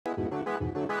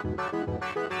Good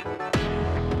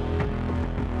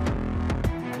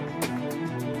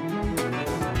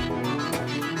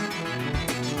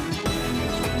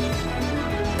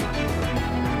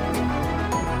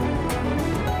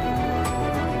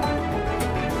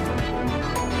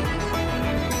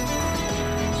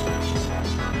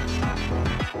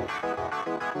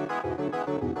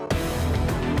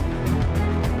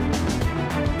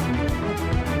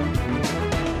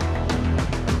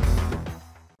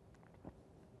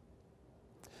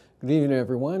evening,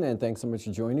 everyone, and thanks so much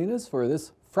for joining us for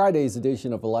this Friday's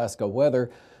edition of Alaska Weather.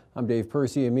 I'm Dave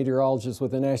Percy, a meteorologist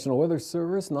with the National Weather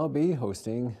Service, and I'll be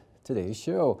hosting today's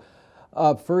show.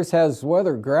 First has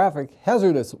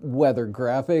hazardous weather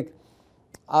graphic.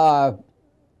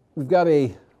 We've got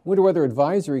a winter weather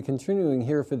advisory continuing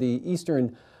here for the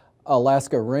eastern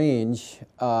Alaska range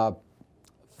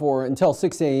until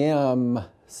 6 a.m.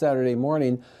 Saturday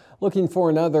morning. Looking for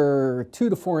another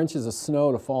 2 to 4 inches of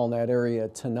snow to fall in that area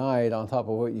tonight on top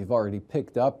of what you've already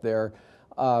picked up there.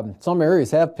 Some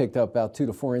areas have picked up about 2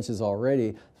 to 4 inches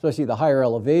already, especially the higher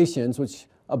elevations, which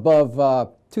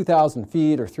above 2,000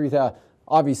 feet or 3,000,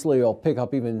 obviously it'll pick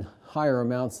up even higher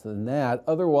amounts than that.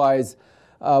 Otherwise,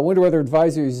 winter weather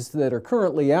advisories that are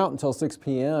currently out until 6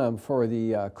 p.m. for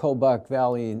the Kobuk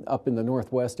Valley up in the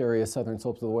northwest area, southern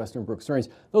slopes of the western Brooks Range.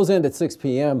 Those end at 6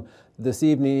 p.m. this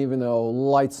evening, even though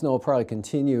light snow will probably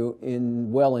continue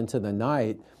well into the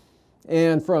night.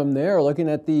 And from there, looking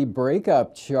at the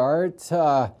breakup chart,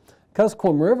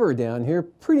 Kuskokwim River down here,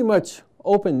 pretty much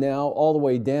open now all the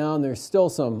way down. There's still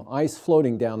some ice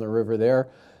floating down the river there,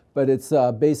 but it's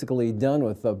basically done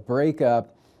with the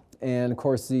breakup. And of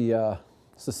course, the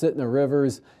Susitna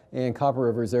rivers and Copper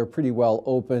rivers, they're pretty well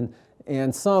open,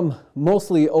 and some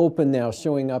mostly open now,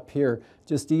 showing up here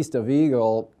just east of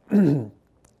Eagle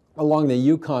along the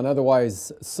Yukon.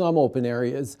 Otherwise, some open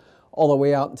areas all the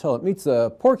way out until it meets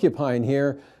the Porcupine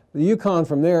here. The Yukon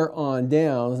from there on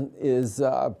down is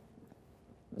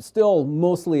still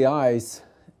mostly ice,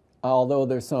 although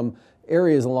there's some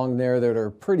areas along there that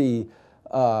are pretty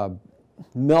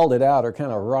melted out, or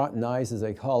kind of rotten ice as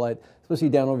they call it, especially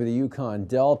down over the Yukon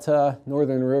Delta.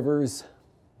 Northern rivers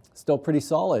still pretty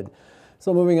solid.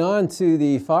 So moving on to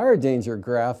the fire danger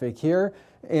graphic here,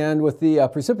 and with the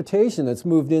precipitation that's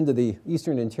moved into the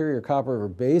eastern interior Copper River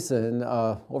Basin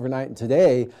overnight and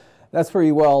today, that's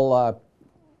pretty well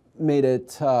made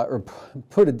it or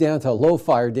put it down to low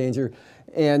fire danger.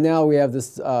 And now we have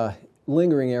this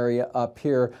lingering area up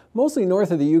here, mostly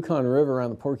north of the Yukon River around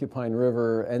the Porcupine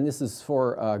River, and this is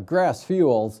for grass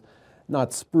fuels,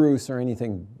 not spruce or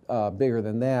anything bigger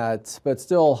than that, but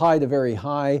still high to very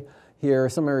high here.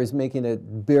 Some areas making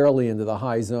it barely into the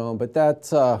high zone, but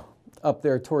that's up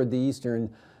there toward the eastern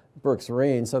Brooks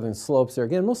Range, southern slopes there,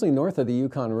 again, mostly north of the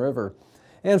Yukon River.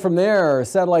 And from there,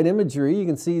 satellite imagery, you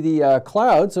can see the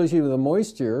clouds associated with the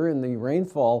moisture and the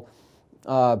rainfall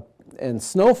and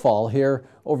snowfall here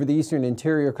over the eastern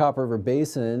interior Copper River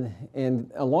Basin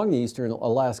and along the eastern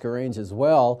Alaska Range as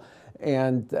well.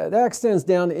 And that extends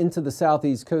down into the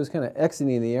southeast coast, kind of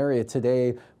exiting the area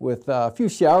today with a few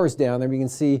showers down there. You can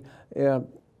see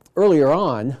earlier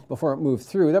on, before it moved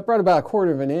through, that brought about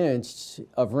 1/4 of an inch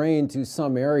of rain to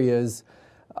some areas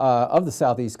of the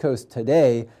southeast coast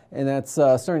today, and that's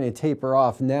starting to taper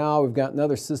off now. We've got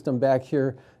another system back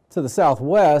here to the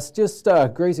southwest, just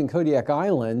grazing Kodiak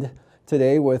Island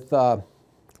today with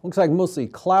looks like mostly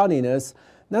cloudiness.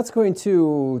 And that's going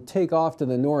to take off to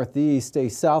the northeast, stay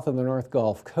south of the North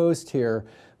Gulf Coast here.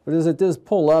 But as it does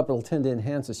pull up, it'll tend to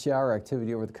enhance the shower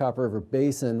activity over the Copper River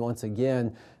Basin once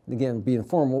again. And again, be in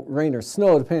form of rain or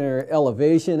snow depending on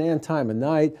elevation and time of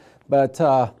night. But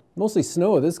mostly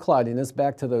snow with this cloudiness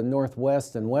back to the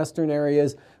northwest and western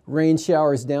areas. Rain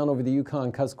showers down over the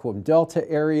Yukon-Kuskokwim Delta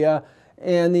area.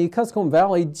 And the Kuskokwim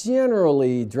Valley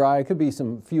generally dry. Could be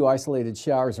some few isolated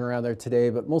showers around there today,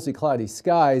 but mostly cloudy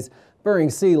skies.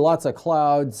 Bering Sea, lots of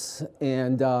clouds,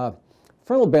 and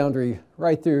frontal boundary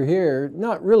right through here,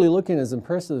 not really looking as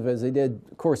impressive as they did,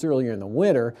 of course, earlier in the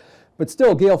winter, but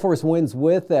still gale force winds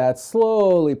with that,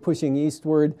 slowly pushing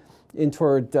eastward in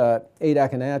toward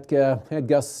Adak and Atka. Had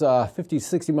gusts 50,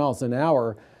 60 miles an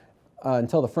hour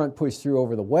until the front pushed through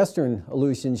over the western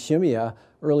Aleutian Shimia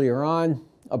earlier on.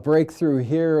 A breakthrough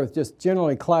here with just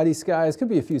generally cloudy skies. Could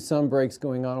be a few sun breaks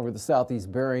going on over the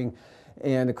southeast Bering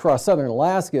and across southern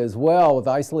Alaska as well, with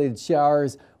isolated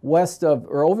showers west of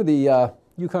or over the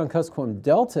Yukon-Kuskokwim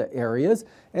Delta areas.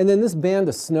 And then this band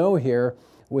of snow here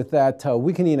with that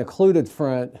weakening occluded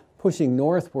front pushing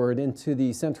northward into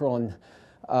the central and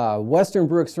western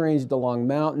Brooks Range along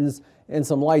mountains, and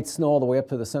some light snow all the way up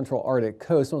to the central Arctic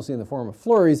coast, mostly in the form of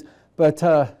flurries. But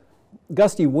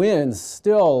gusty winds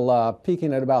still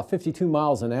peaking at about 52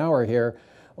 miles an hour here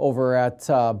over at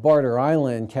Barter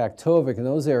Island, Kaktovik, and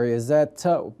those areas. That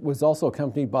was also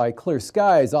accompanied by clear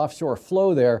skies, offshore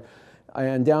flow there,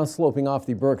 and downsloping off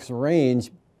the Brooks Range.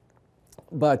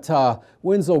 But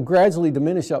winds will gradually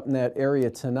diminish up in that area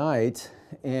tonight,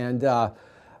 and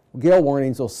gale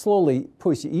warnings will slowly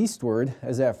push eastward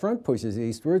as that front pushes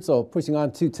eastward. So pushing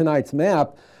on to tonight's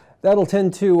map, that'll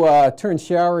tend to turn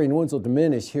showery and winds will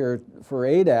diminish here for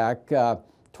ADAC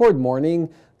toward morning.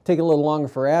 Take a little longer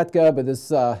for Atka, but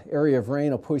this area of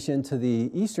rain will push into the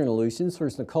eastern Aleutians,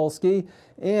 first Nikolsky,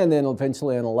 and then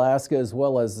eventually on Alaska, as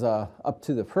well as up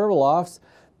to the Pribilofs.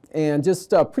 And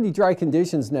just pretty dry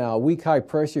conditions now. Weak high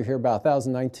pressure here, about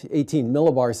 1,018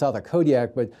 millibars south of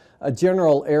Kodiak, but a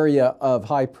general area of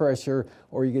high pressure,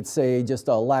 or you could say just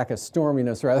a lack of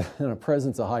storminess rather than a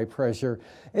presence of high pressure.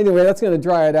 Anyway, that's going to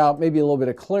dry it out, maybe a little bit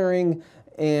of clearing.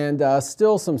 And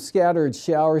still some scattered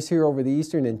showers here over the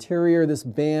eastern interior. This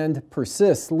band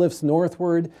persists, lifts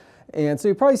northward. And so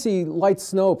you probably see light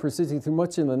snow persisting through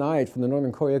much of the night from the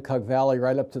northern Koyukuk Valley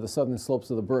right up to the southern slopes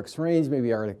of the Brooks Range,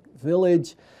 maybe Arctic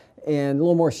Village. And a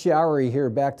little more showery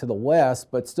here back to the west,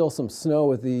 but still some snow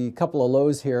with the couple of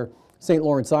lows here. St.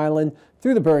 Lawrence Island,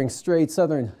 through the Bering Strait,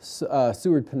 southern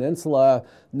Seward Peninsula,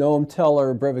 Nome,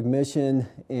 Teller, Brevik Mission,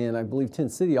 and I believe Tin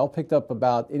City all picked up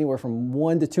about anywhere from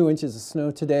 1 to 2 inches of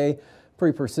snow today.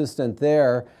 Pretty persistent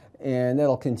there, and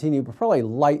that'll continue, but probably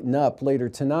lighten up later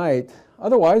tonight.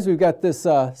 Otherwise, we've got this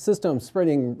system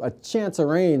spreading a chance of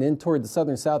rain in toward the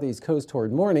southern southeast coast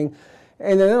toward morning,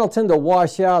 and then it'll tend to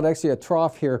wash out, actually a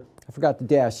trough here, I forgot to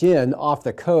dash in, off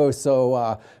the coast.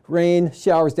 So rain,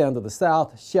 showers down to the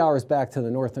south, showers back to the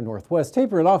north and northwest,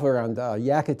 tapering off around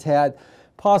Yakutat.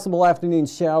 Possible afternoon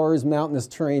showers, mountainous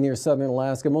terrain here, southern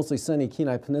Alaska, mostly sunny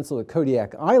Kenai Peninsula,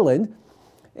 Kodiak Island.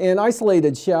 And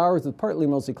isolated showers with partly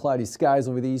mostly cloudy skies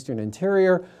over the eastern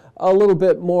interior. A little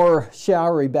bit more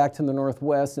showery back to the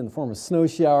northwest in the form of snow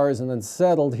showers, and then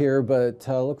settled here, but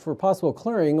look for possible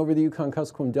clearing over the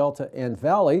Yukon-Kuskokwim Delta and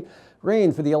Valley.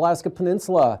 Rain for the Alaska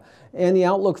Peninsula. And the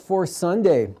outlook for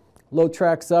Sunday. Low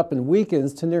tracks up and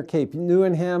weakens to near Cape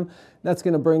Newenham. That's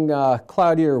going to bring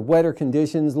cloudier, wetter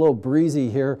conditions, a little breezy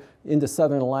here into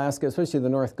southern Alaska, especially the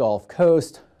North Gulf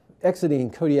Coast.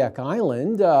 Exiting Kodiak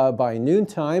Island by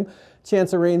noontime.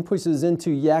 Chance of rain pushes into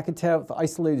Yakutat with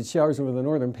isolated showers over the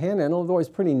northern panhandle. Otherwise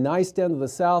pretty nice down to the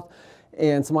south,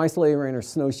 and some isolated rain or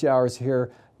snow showers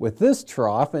here with this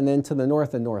trough, and then to the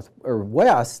north and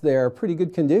west, there are pretty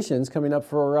good conditions coming up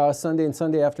for Sunday and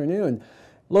Sunday afternoon.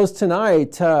 Lows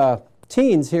tonight,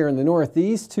 teens here in the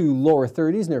northeast to lower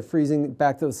 30s, and they're freezing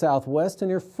back to the southwest, and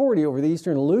near 40 over the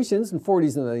eastern Aleutians and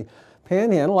 40s in the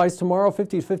Panhandle. Highs tomorrow,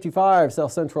 50 to 55,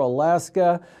 south central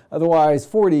Alaska. Otherwise,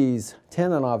 40s,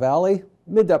 Tanana Valley,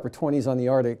 mid to upper 20s on the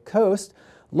Arctic coast.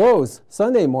 Lows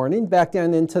Sunday morning, back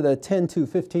down into the 10 to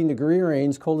 15 degree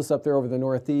range, coldest up there over the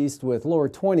northeast with lower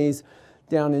 20s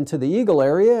down into the Eagle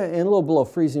area and a little below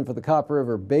freezing for the Copper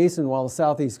River Basin, while the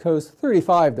southeast coast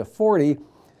 35 to 40.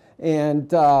 And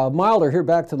milder here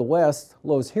back to the west,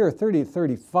 lows here 30 to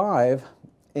 35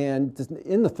 and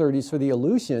in the 30s for the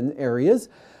Aleutian areas.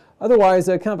 Otherwise,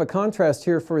 kind of a contrast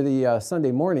here for the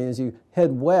Sunday morning as you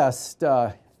head west,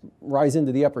 rise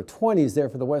into the upper 20s there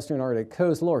for the western Arctic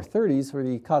coast, lower 30s for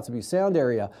the Kotzebue Sound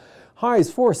area.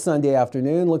 Highs for Sunday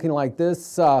afternoon looking like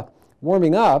this,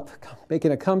 warming up,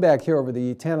 making a comeback here over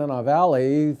the Tanana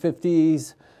Valley,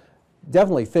 50s,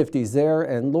 definitely 50s there,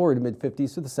 and lower to mid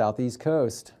 50s for the southeast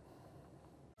coast.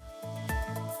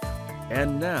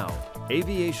 And now,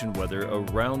 aviation weather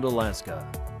around Alaska.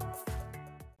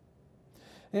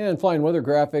 And flying weather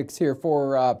graphics here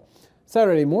for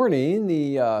Saturday morning.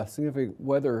 The significant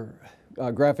weather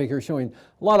graphic here showing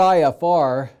a lot of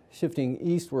IFR shifting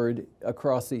eastward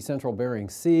across the central Bering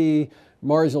Sea.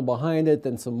 Marginal behind it,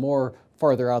 then some more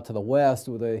farther out to the west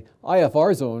with a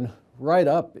IFR zone right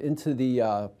up into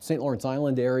the St. Lawrence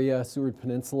Island area, Seward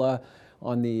Peninsula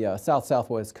on the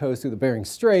south-southwest coast through the Bering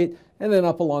Strait, and then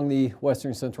up along the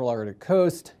western central Arctic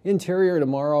coast. Interior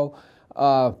tomorrow.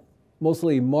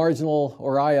 Mostly marginal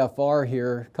or IFR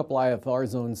here, a couple IFR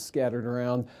zones scattered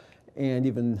around, and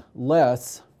even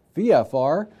less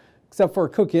VFR, except for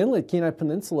Cook Inlet, Kenai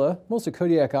Peninsula. Most of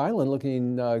Kodiak Island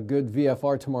looking good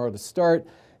VFR tomorrow to start,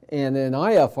 and then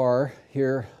IFR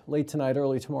here late tonight,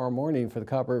 early tomorrow morning for the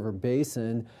Copper River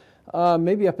Basin.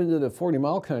 Maybe up into the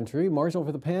 40-mile country, marginal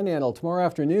for the Panhandle. Tomorrow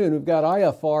afternoon, we've got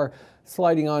IFR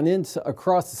sliding on in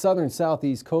across the southern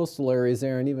southeast coastal areas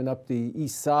there and even up the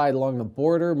east side along the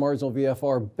border. Marginal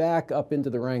VFR back up into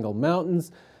the Wrangell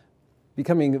Mountains,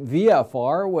 becoming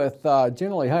VFR with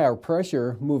generally higher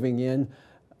pressure moving in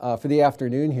for the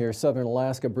afternoon here, southern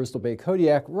Alaska, Bristol Bay,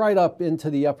 Kodiak, right up into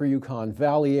the upper Yukon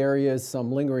Valley areas,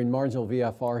 some lingering marginal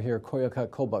VFR here, Koyukuk,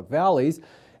 Kobuk valleys,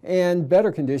 and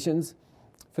better conditions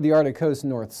for the Arctic coast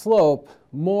North Slope.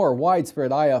 More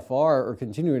widespread IFR are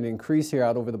continuing to increase here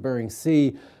out over the Bering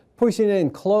Sea, pushing in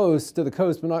close to the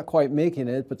coast but not quite making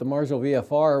it, but the marginal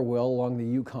VFR will along the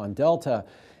Yukon Delta.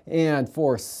 And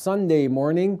for Sunday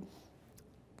morning,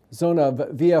 zone of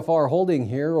VFR holding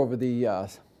here over the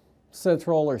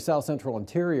central or south central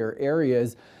interior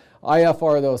areas.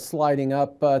 IFR though sliding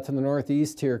up to the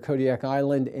northeast here, Kodiak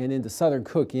Island and into southern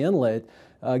Cook Inlet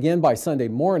again by Sunday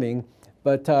morning.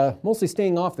 But mostly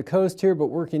staying off the coast here, but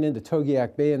working into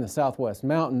Togiak Bay in the southwest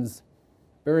mountains.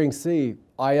 Bering Sea,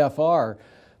 IFR.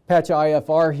 Patch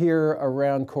IFR here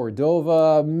around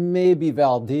Cordova, maybe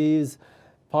Valdez,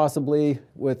 possibly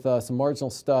with some marginal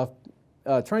stuff.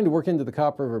 Trying to work into the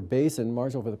Copper River Basin,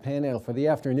 marginal for the Panhandle for the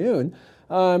afternoon.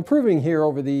 Improving here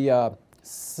over the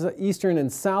eastern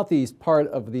and southeast part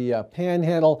of the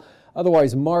Panhandle.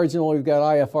 Otherwise marginal, we've got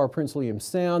IFR Prince William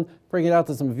Sound, bringing it out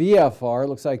to some VFR. It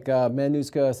looks like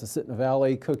Manuska, Susitna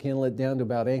Valley, Cook Inlet down to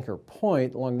about Anchor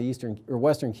Point along the eastern or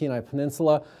western Kenai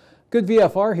Peninsula. Good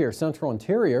VFR here, central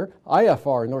interior,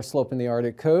 IFR North Slope in the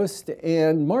Arctic coast,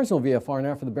 and marginal VFR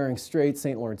now for the Bering Strait,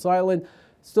 St. Lawrence Island.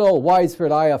 Still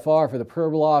widespread IFR for the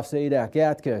Pribilofs, Adak,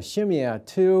 Atka, Shimiat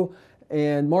 2,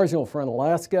 and marginal for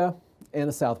Alaska and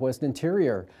the southwest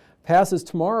interior. Passes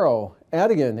tomorrow,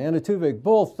 Adigan, Anatuvik,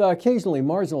 both occasionally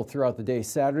marginal throughout the day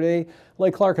Saturday.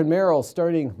 Lake Clark and Merrill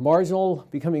starting marginal,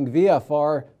 becoming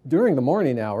VFR during the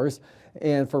morning hours.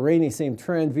 And for Rainy, same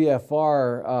trend,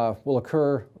 VFR will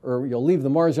occur, or you'll leave the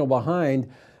marginal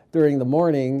behind during the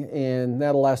morning, and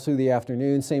that'll last through the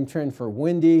afternoon. Same trend for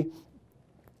Windy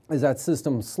as that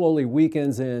system slowly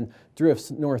weakens and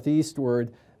drifts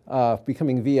northeastward,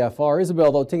 becoming VFR.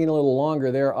 Isabel, though, taking a little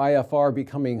longer there, IFR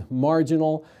becoming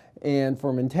marginal. And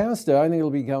for Mentasta, I think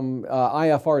it'll become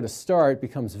IFR to start,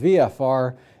 becomes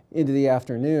VFR into the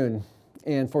afternoon.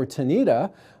 And for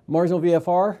Tanita, marginal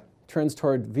VFR trends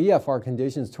toward VFR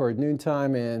conditions toward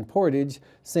noontime, and Portage,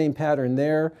 same pattern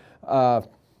there.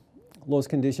 Lowest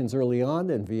conditions early on,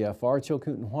 then VFR, Chilcoot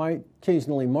and White,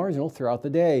 occasionally marginal throughout the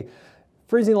day.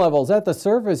 Freezing levels at the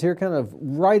surface here, kind of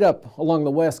right up along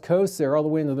the west coast there, all the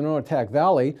way into the Noatak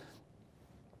Valley,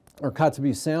 or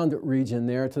Kotzebue Sound region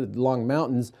there to the Long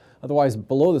Mountains. Otherwise,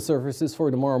 below the surface is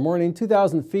for tomorrow morning.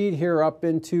 2,000 feet here up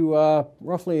into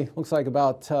roughly, looks like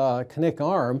about Knik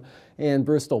Arm and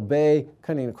Bristol Bay,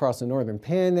 cutting across the northern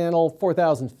Panhandle.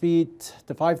 4,000 feet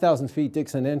to 5,000 feet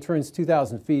Dixon Entrance.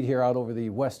 2,000 feet here out over the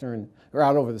western, or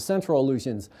out over the central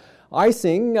Aleutians.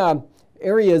 Icing,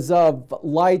 areas of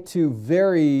light to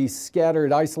very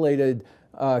scattered, isolated,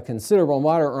 considerable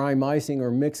moderate rime icing or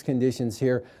mixed conditions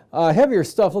here. Heavier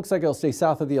stuff looks like it'll stay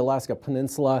south of the Alaska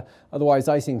Peninsula, otherwise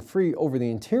icing free over the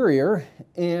interior.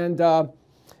 And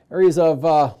areas of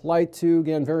light to,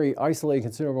 again, very isolated,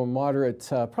 considerable moderate,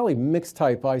 probably mixed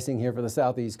type icing here for the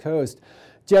southeast coast.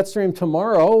 Jet stream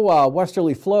tomorrow,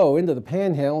 westerly flow into the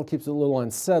Panhandle, keeps it a little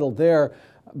unsettled there,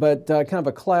 but kind of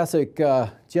a classic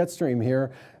jet stream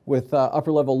here with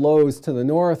upper level lows to the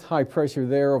north, high pressure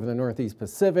there over the northeast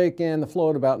Pacific, and the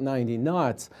flow at about 90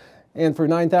 knots. And for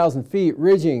 9,000 feet,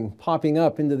 ridging popping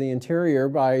up into the interior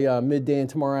by midday and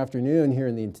tomorrow afternoon here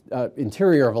in the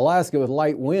interior of Alaska with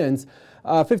light winds.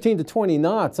 15 to 20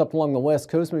 knots up along the west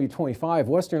coast, maybe 25.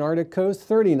 Western Arctic coast,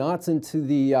 30 knots into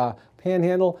the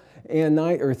Panhandle, and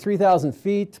 3,000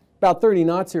 feet, about 30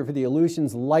 knots here for the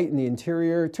Aleutians, light in the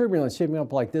interior. Turbulence shaping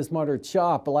up like this, moderate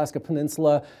chop, Alaska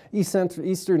Peninsula,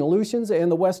 eastern Aleutians,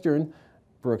 and the western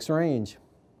Brooks Range.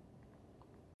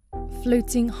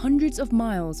 Floating hundreds of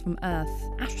miles from Earth,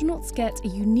 astronauts get a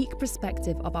unique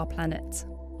perspective of our planet.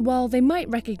 While they might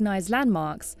recognize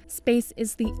landmarks, space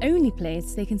is the only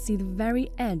place they can see the very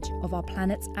edge of our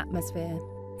planet's atmosphere.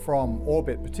 From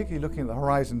orbit, particularly looking at the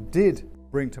horizon, did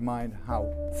bring to mind how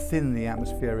thin the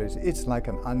atmosphere is. It's like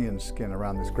an onion skin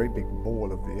around this great big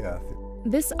ball of the Earth.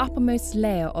 This uppermost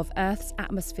layer of Earth's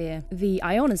atmosphere, the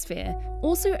ionosphere,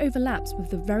 also overlaps with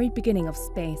the very beginning of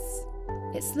space.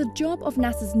 It's the job of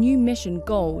NASA's new mission,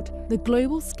 GOLD, the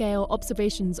Global Scale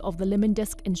Observations of the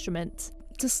Limmendisk Instrument,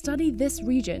 to study this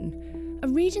region, a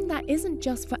region that isn't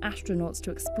just for astronauts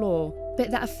to explore,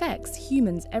 but that affects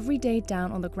humans every day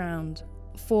down on the ground.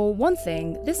 For one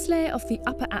thing, this layer of the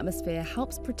upper atmosphere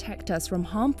helps protect us from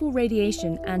harmful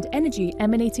radiation and energy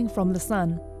emanating from the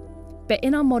sun. But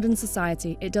in our modern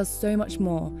society, it does so much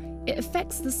more. It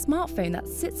affects the smartphone that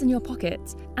sits in your pocket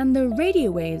and the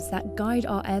radio waves that guide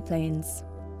our airplanes.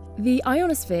 The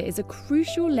ionosphere is a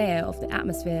crucial layer of the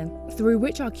atmosphere through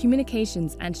which our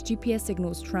communications and GPS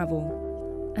signals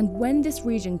travel. And when this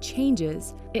region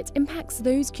changes, it impacts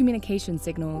those communication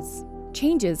signals.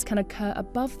 Changes can occur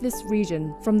above this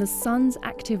region from the sun's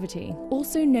activity,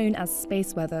 also known as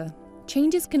space weather.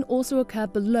 Changes can also occur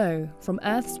below from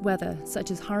Earth's weather,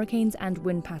 such as hurricanes and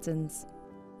wind patterns.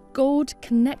 Gold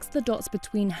connects the dots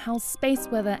between how space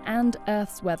weather and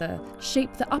Earth's weather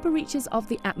shape the upper reaches of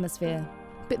the atmosphere.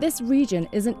 But this region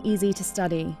isn't easy to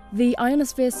study. The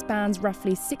ionosphere spans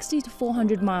roughly 60 to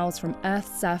 400 miles from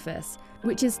Earth's surface,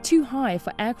 which is too high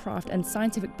for aircraft and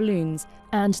scientific balloons,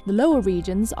 and the lower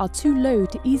regions are too low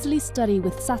to easily study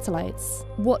with satellites.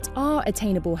 What are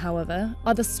attainable, however,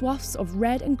 are the swaths of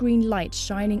red and green light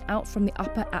shining out from the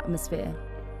upper atmosphere.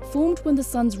 Formed when the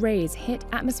sun's rays hit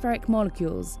atmospheric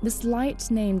molecules, this light,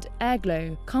 named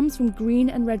airglow, comes from green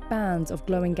and red bands of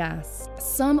glowing gas.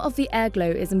 Some of the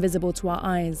airglow is invisible to our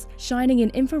eyes, shining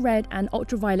in infrared and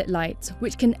ultraviolet light,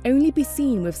 which can only be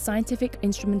seen with scientific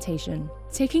instrumentation.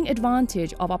 Taking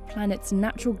advantage of our planet's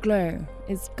natural glow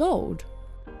is gold.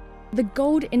 The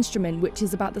gold instrument, which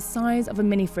is about the size of a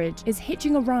mini-fridge, is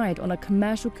hitching a ride on a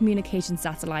commercial communication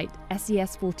satellite,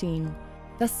 SES-14.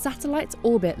 The satellite's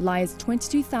orbit lies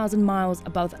 22,000 miles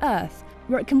above Earth,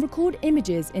 where it can record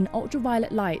images in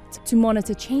ultraviolet light to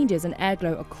monitor changes in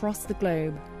airglow across the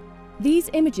globe.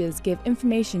 These images give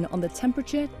information on the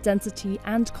temperature, density,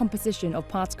 and composition of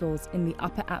particles in the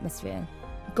upper atmosphere.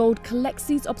 Gold collects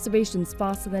these observations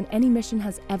faster than any mission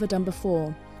has ever done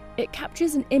before. It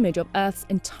captures an image of Earth's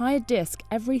entire disk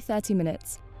every 30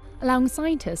 minutes, allowing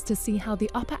scientists to see how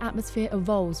the upper atmosphere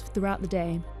evolves throughout the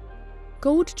day.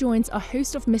 Gold joins a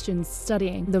host of missions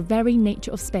studying the very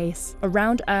nature of space,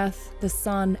 around Earth, the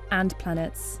Sun, and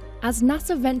planets. As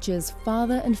NASA ventures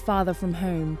farther and farther from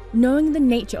home, knowing the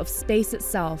nature of space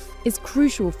itself is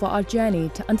crucial for our journey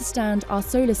to understand our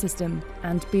solar system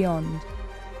and beyond.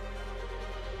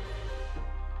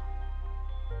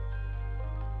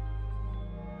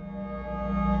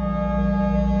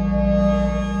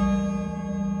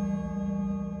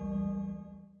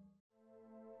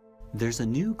 There's a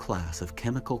new class of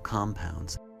chemical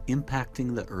compounds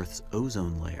impacting the Earth's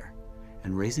ozone layer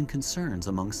and raising concerns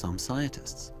among some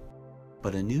scientists.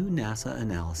 But a new NASA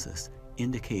analysis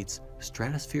indicates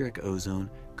stratospheric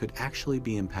ozone could actually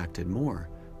be impacted more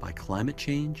by climate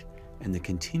change and the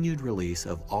continued release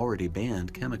of already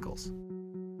banned chemicals.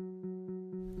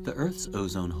 The Earth's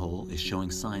ozone hole is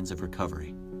showing signs of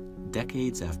recovery,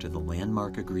 decades after the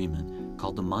landmark agreement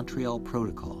called the Montreal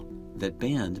Protocol that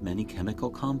banned many chemical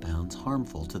compounds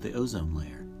harmful to the ozone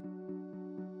layer.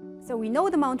 So we know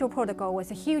the Montreal Protocol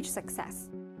was a huge success.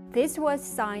 This was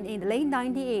signed in the late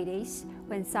 1980s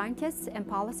when scientists and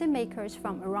policymakers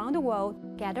from around the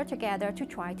world gathered together to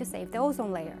try to save the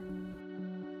ozone layer.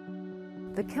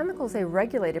 The chemicals they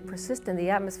regulated persist in the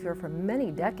atmosphere for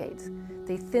many decades.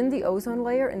 They thin the ozone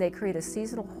layer and they create a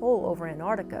seasonal hole over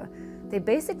Antarctica. They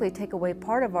basically take away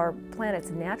part of our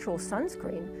planet's natural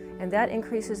sunscreen, and that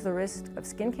increases the risk of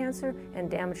skin cancer and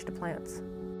damage to plants.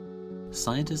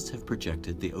 Scientists have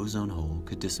projected the ozone hole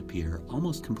could disappear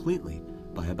almost completely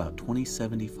by about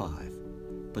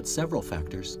 2075, but several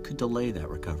factors could delay that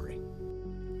recovery.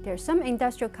 There are some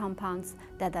industrial compounds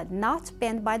that are not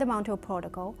banned by the Montreal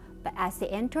Protocol, but as they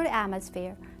enter the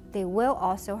atmosphere, they will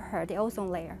also hurt the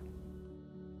ozone layer.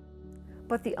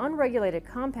 But the unregulated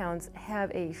compounds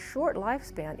have a short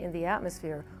lifespan in the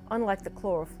atmosphere, unlike the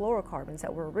chlorofluorocarbons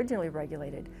that were originally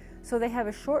regulated. So they have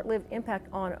a short-lived impact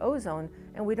on ozone,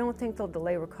 and we don't think they'll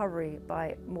delay recovery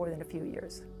by more than a few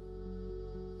years.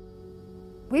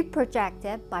 We project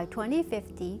that by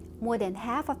 2050, more than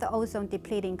half of the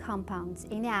ozone-depleting compounds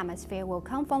in the atmosphere will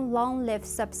come from long-lived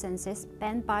substances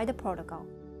banned by the protocol.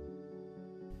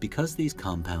 Because these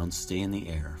compounds stay in the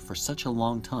air for such a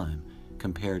long time,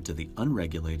 compared to the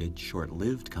unregulated,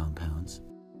 short-lived compounds,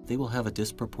 they will have a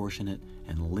disproportionate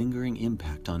and lingering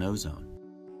impact on ozone.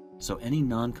 So any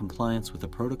non-compliance with the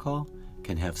protocol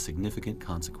can have significant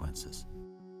consequences.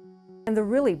 And the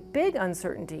really big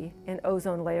uncertainty in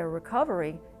ozone layer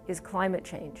recovery is climate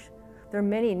change. There are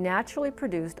many naturally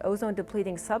produced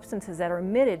ozone-depleting substances that are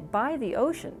emitted by the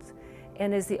oceans.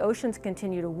 And as the oceans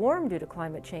continue to warm due to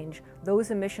climate change, those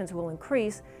emissions will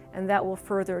increase, and that will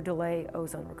further delay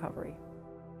ozone recovery.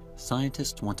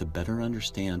 Scientists want to better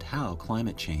understand how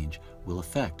climate change will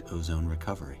affect ozone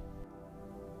recovery.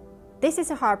 This is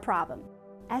a hard problem.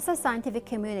 As a scientific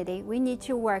community, we need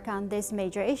to work on this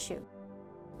major issue.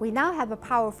 We now have a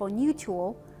powerful new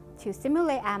tool to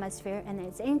simulate atmosphere and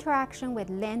its interaction with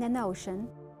land and ocean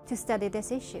to study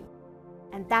this issue.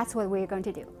 And that's what we're going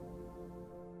to do.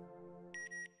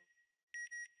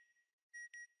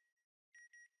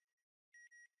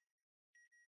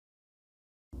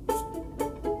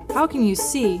 How can you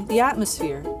see the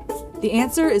atmosphere? The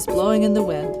answer is blowing in the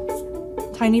wind.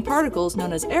 Tiny particles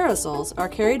known as aerosols are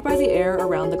carried by the air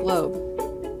around the globe.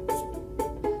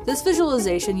 This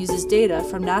visualization uses data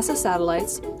from NASA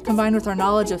satellites combined with our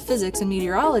knowledge of physics and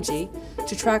meteorology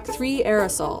to track 3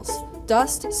 aerosols: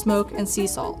 dust, smoke, and sea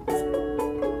salt.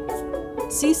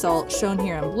 Sea salt, shown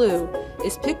here in blue,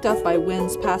 is picked up by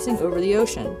winds passing over the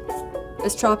ocean.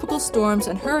 As tropical storms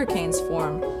and hurricanes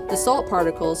form, the salt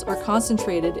particles are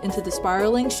concentrated into the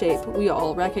spiraling shape we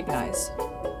all recognize.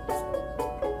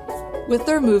 With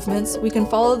their movements, we can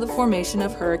follow the formation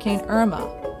of Hurricane Irma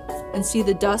and see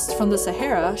the dust from the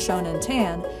Sahara, shown in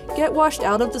tan, get washed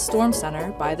out of the storm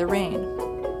center by the rain.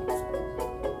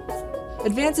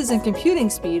 Advances in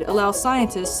computing speed allow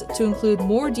scientists to include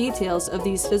more details of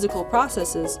these physical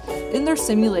processes in their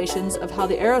simulations of how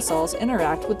the aerosols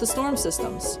interact with the storm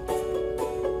systems.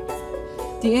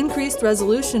 The increased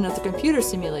resolution of the computer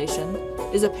simulation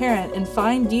is apparent in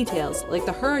fine details like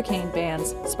the hurricane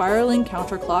bands spiraling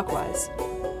counterclockwise.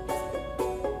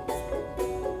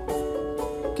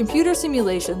 Computer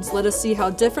simulations let us see how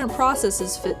different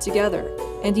processes fit together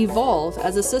and evolve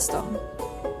as a system.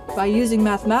 By using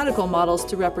mathematical models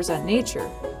to represent nature,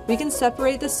 we can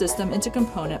separate the system into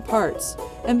component parts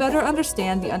and better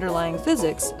understand the underlying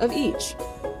physics of each.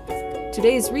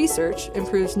 Today's research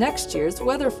improves next year's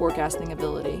weather forecasting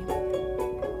ability.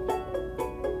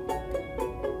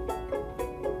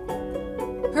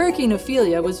 Hurricane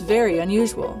Ophelia was very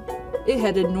unusual. It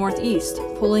headed northeast,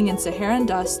 pulling in Saharan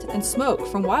dust and smoke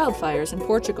from wildfires in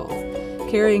Portugal,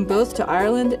 carrying both to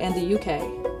Ireland and the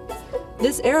UK.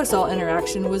 This aerosol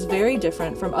interaction was very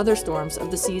different from other storms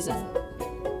of the season.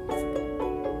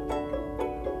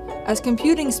 As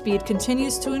computing speed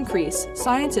continues to increase,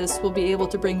 scientists will be able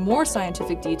to bring more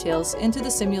scientific details into the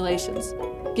simulations,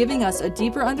 giving us a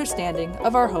deeper understanding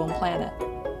of our home planet.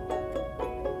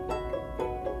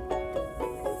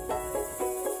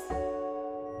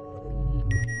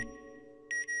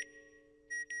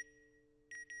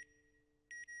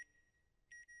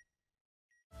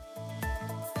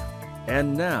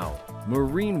 And now,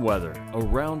 marine weather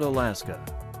around Alaska.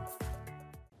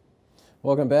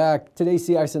 Welcome back. Today's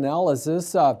sea ice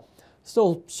analysis,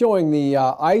 still showing the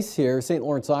ice here, St.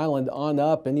 Lawrence Island on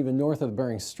up and even north of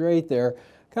Bering Strait there,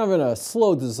 kind of in a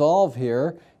slow dissolve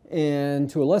here, and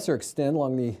to a lesser extent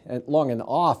along and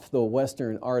off the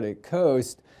western Arctic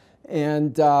coast.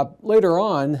 And later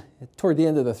on, toward the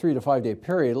end of the 3 to 5 day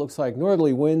period, it looks like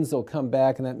northerly winds will come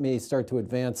back, and that may start to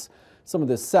advance some of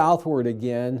this southward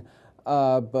again,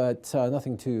 but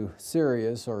nothing too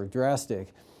serious or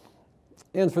drastic.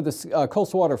 And for this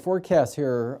coastal water forecast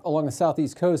here along the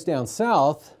southeast coast down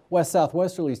south,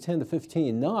 west-southwesterlies 10 to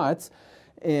 15 knots,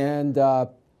 and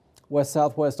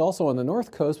west-southwest also on the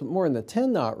north coast, but more in the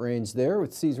 10-knot range there,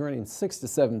 with seas running 6 to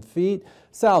 7 feet.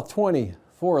 South 20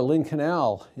 for Lynn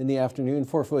Canal in the afternoon,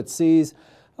 4-foot seas.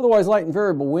 Otherwise light and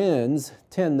variable winds,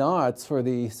 10 knots for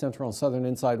the central and southern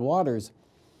inside waters.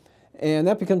 And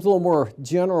that becomes a little more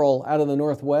general out of the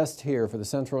northwest here for the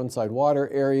central inside water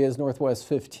areas, northwest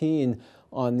 15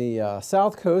 on the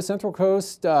south coast, central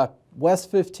coast, west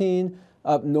 15,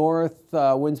 up north,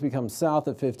 winds become south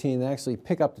of 15, they actually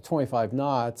pick up to 25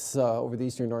 knots over the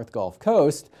eastern North Gulf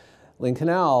Coast. Lynn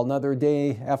Canal, another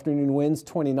day, afternoon winds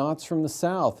 20 knots from the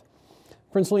south.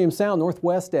 Prince William Sound,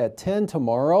 northwest at 10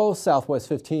 tomorrow, southwest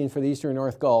 15 for the eastern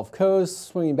North Gulf Coast,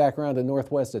 swinging back around to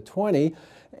northwest at 20.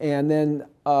 And then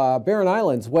Barren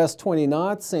Islands, west 20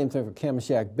 knots, same thing for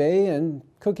Kamishak Bay, and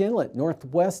Cook Inlet,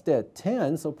 northwest at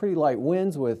 10, so pretty light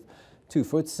winds with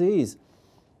 2-foot seas.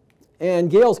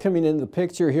 And gales coming into the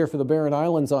picture here for the Barren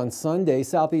Islands on Sunday,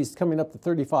 southeast coming up to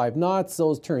 35 knots,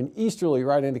 those turn easterly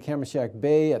right into Kamishak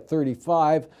Bay at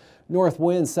 35. North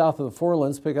winds south of the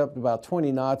Forelands pick up to about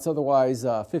 20 knots, otherwise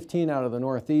 15 out of the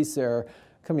northeast there,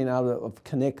 coming out of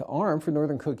Knik Arm for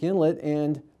northern Cook Inlet,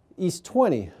 and east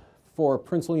 20 for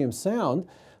Prince William Sound.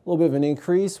 A little bit of an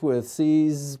increase with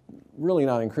seas really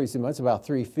not increasing much, about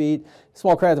 3 feet.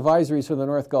 Small craft advisories for the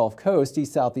North Gulf Coast,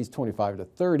 east-southeast 25 to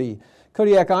 30.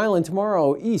 Kodiak Island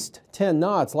tomorrow, east 10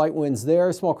 knots, light winds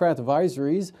there. Small craft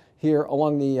advisories here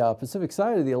along the Pacific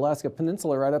side of the Alaska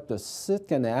Peninsula right up to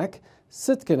Sitkinak,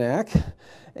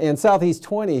 and southeast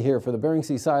 20 here for the Bering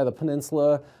Sea side of the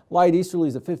peninsula. Light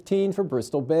easterlies at 15 for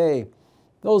Bristol Bay.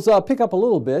 Those pick up a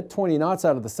little bit, 20 knots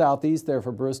out of the southeast there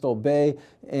for Bristol Bay,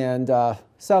 and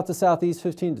south to southeast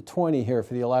 15 to 20 here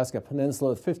for the Alaska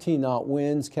Peninsula, 15-knot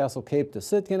winds, Castle Cape to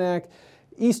Sitkinak,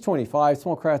 east 25,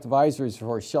 small craft advisories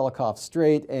for Shelikof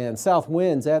Strait, and south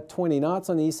winds at 20 knots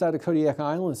on the east side of Kodiak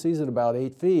Island, seas at about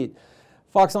 8 feet.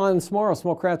 Fox Island tomorrow,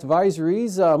 small craft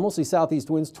advisories, mostly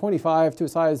southeast winds 25 to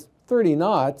as high as 30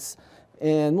 knots,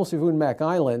 And most of Mac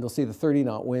Island will see the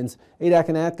 30-knot winds. Adak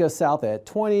and Atka south at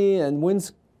 20, and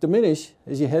winds diminish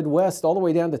as you head west all the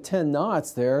way down to 10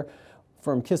 knots there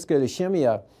from Kiska to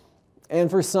Shemya. And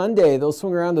for Sunday, they'll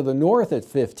swing around to the north at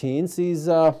 15. Seas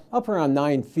up around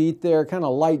 9 feet there, kind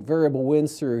of light variable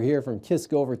winds through here from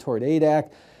Kiska over toward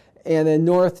Adak. And then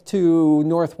north to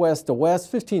northwest to west,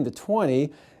 15 to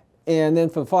 20. And then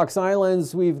for the Fox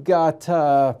Islands, we've got,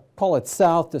 call it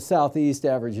south to southeast,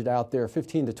 average it out there,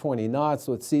 15 to 20 knots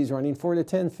with seas running 4 to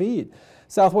 10 feet.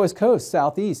 Southwest coast,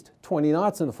 southeast, 20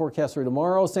 knots in the forecast for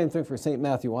tomorrow. Same thing for St.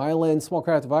 Matthew Island. Small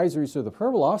craft advisories for the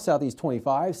Pribilof, southeast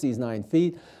 25, seas 9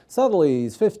 feet.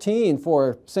 Southerlies 15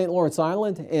 for St. Lawrence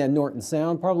Island and Norton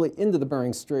Sound, probably into the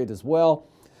Bering Strait as well.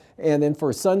 And then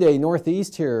for Sunday,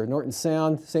 northeast here, Norton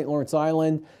Sound, St. Lawrence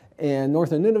Island, and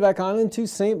north of Nunivak Island to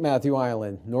St. Matthew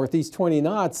Island. Northeast 20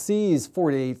 knots, seas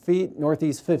 4 to 8 feet.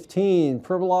 Northeast 15,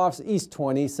 Pribilofs, east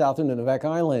 20, south of Nunivak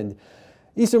Island.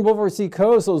 Eastern Beaufort Sea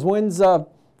coast, those winds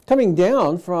coming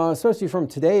down, especially from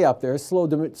today up there,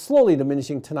 slowly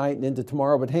diminishing tonight and into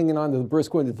tomorrow, but hanging on to the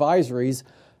brisk wind advisories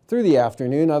through the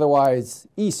afternoon. Otherwise,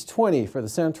 east 20 for the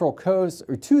central coast,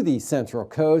 or to the central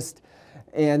coast.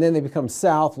 And then they become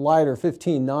south, lighter,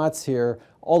 15 knots here,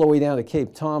 all the way down to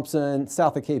Cape Thompson,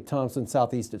 south of Cape Thompson,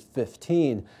 southeast at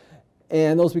 15.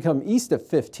 And those become east at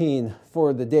 15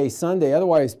 for the day Sunday.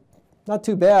 Otherwise, not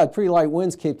too bad. Pretty light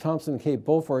winds, Cape Thompson, Cape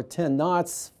Beaufort, 10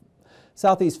 knots.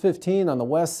 Southeast 15 on the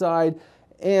west side.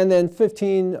 And then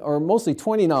 15 or mostly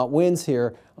 20 knot winds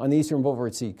here on the eastern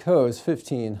Beaufort Sea coast,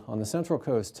 15 on the central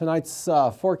coast. Tonight's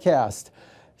forecast.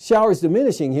 Showers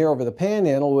diminishing here over the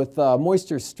Panhandle with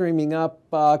moisture streaming up.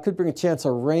 Could bring a chance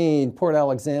of rain. Port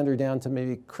Alexander down to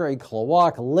maybe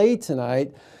Craigclawak late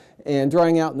tonight. And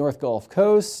drying out North Gulf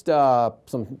Coast.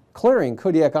 Some clearing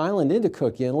Kodiak Island into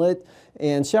Cook Inlet.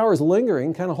 And showers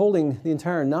lingering, kind of holding the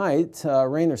entire night.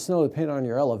 Rain or snow depending on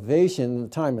your elevation, the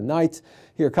time of night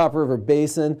here, Copper River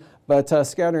Basin. But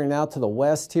scattering out to the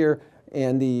west here.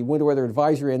 And the winter weather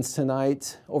advisory ends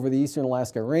tonight over the eastern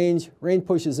Alaska Range. Rain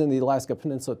pushes into the Alaska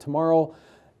Peninsula tomorrow.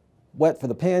 Wet for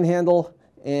the Panhandle,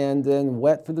 and then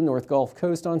wet for the North Gulf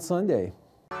Coast on Sunday.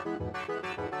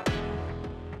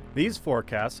 These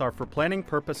forecasts are for planning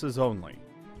purposes only.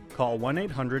 Call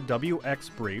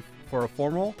 1-800-WX-BRIEF for a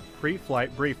formal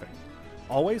pre-flight briefing.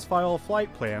 Always file a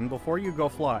flight plan before you go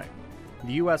flying.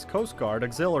 The U.S. Coast Guard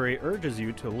Auxiliary urges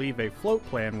you to leave a float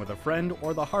plan with a friend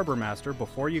or the harbor master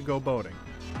before you go boating.